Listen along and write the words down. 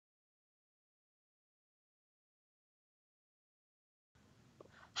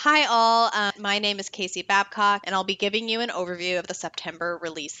Hi all, my name is Casey Babcock and I'll be giving you an overview of the September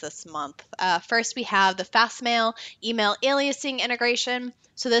release this month. First we have the Fastmail email aliasing integration.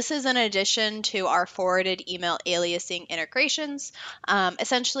 So this is in addition to our forwarded email aliasing integrations.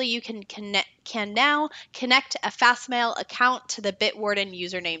 Essentially you can now connect a Fastmail account to the Bitwarden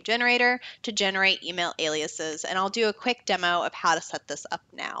username generator to generate email aliases, and I'll do a quick demo of how to set this up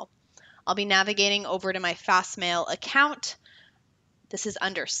now. I'll be navigating over to my Fastmail account. This is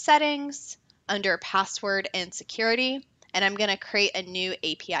under settings, under password and security, and I'm going to create a new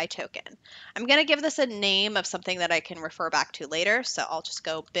API token. I'm going to give this a name of something that I can refer back to later. So I'll just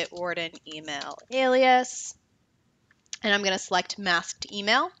go Bitwarden email alias, and I'm going to select masked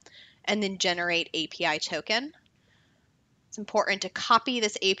email and then generate API token. It's important to copy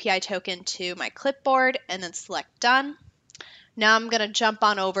this API token to my clipboard and then select done. Now I'm going to jump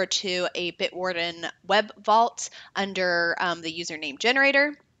on over to a Bitwarden web vault under the username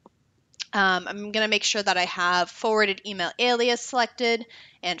generator. I'm going to make sure that I have forwarded email alias selected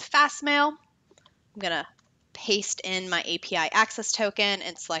and Fastmail. I'm going to paste in my API access token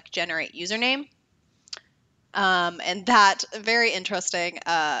and select generate username. And that very interesting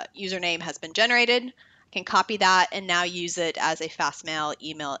username has been generated. I can copy that and now use it as a Fastmail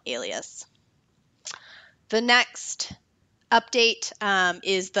email alias. The next update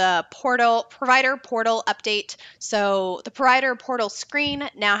is the provider portal update. So the provider portal screen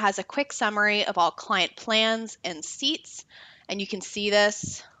now has a quick summary of all client plans and seats, and you can see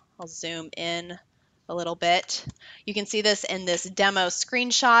this. I'll zoom in a little bit. You can see this in this demo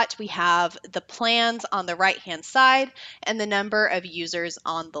screenshot. We have the plans on the right hand side and the number of users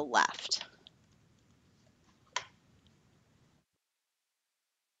on the left.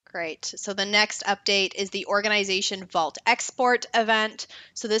 Great. So the next update is the Organization Vault Export event.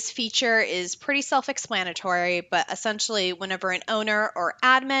 So this feature is pretty self-explanatory, but essentially whenever an owner or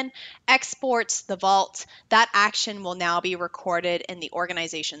admin exports the vault, that action will now be recorded in the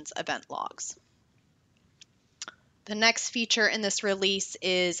organization's event logs. The next feature in this release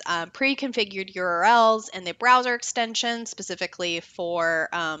is pre-configured URLs and the browser extension specifically for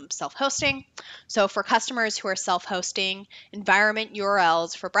self-hosting. So for customers who are self-hosting, environment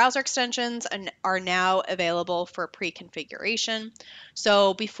URLs for browser extensions are now available for pre-configuration.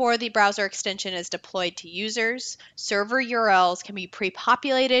 So before the browser extension is deployed to users, server URLs can be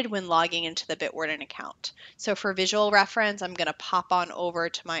pre-populated when logging into the Bitwarden account. So for visual reference, I'm going to pop on over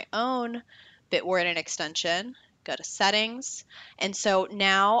to my own Bitwarden extension. Go to settings. And so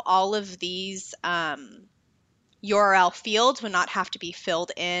now all of these URL fields would not have to be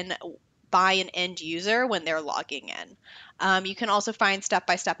filled in by an end user when they're logging in. You can also find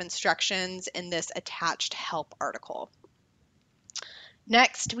step-by-step instructions in this attached help article.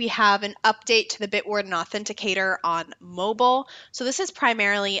 Next, we have an update to the Bitwarden Authenticator on mobile. So this is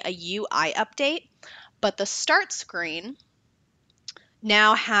primarily a UI update, but the start screen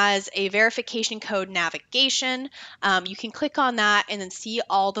now has a verification code navigation. You can click on that and then see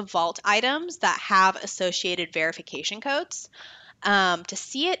all the vault items that have associated verification codes. To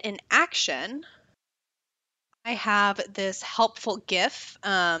see it in action, I have this helpful GIF,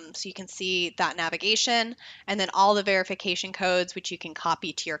 so you can see that navigation and then all the verification codes which you can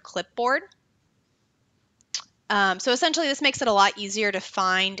copy to your clipboard. So essentially this makes it a lot easier to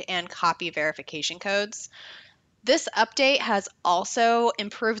find and copy verification codes. This update has also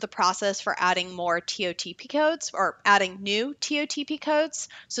improved the process for adding more TOTP codes or adding new TOTP codes.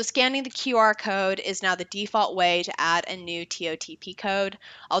 So scanning the QR code is now the default way to add a new TOTP code,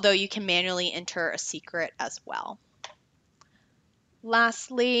 although you can manually enter a secret as well.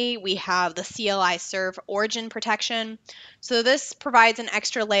 Lastly, we have the CLI serve origin protection. So this provides an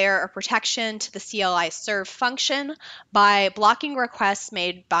extra layer of protection to the CLI serve function by blocking requests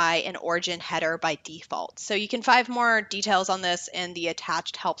made by an origin header by default. So you can find more details on this in the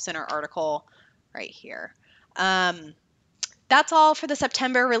attached Help Center article right here. That's all for the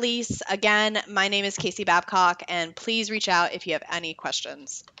September release. Again, my name is Casey Babcock, and please reach out if you have any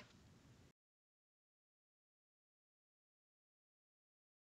questions.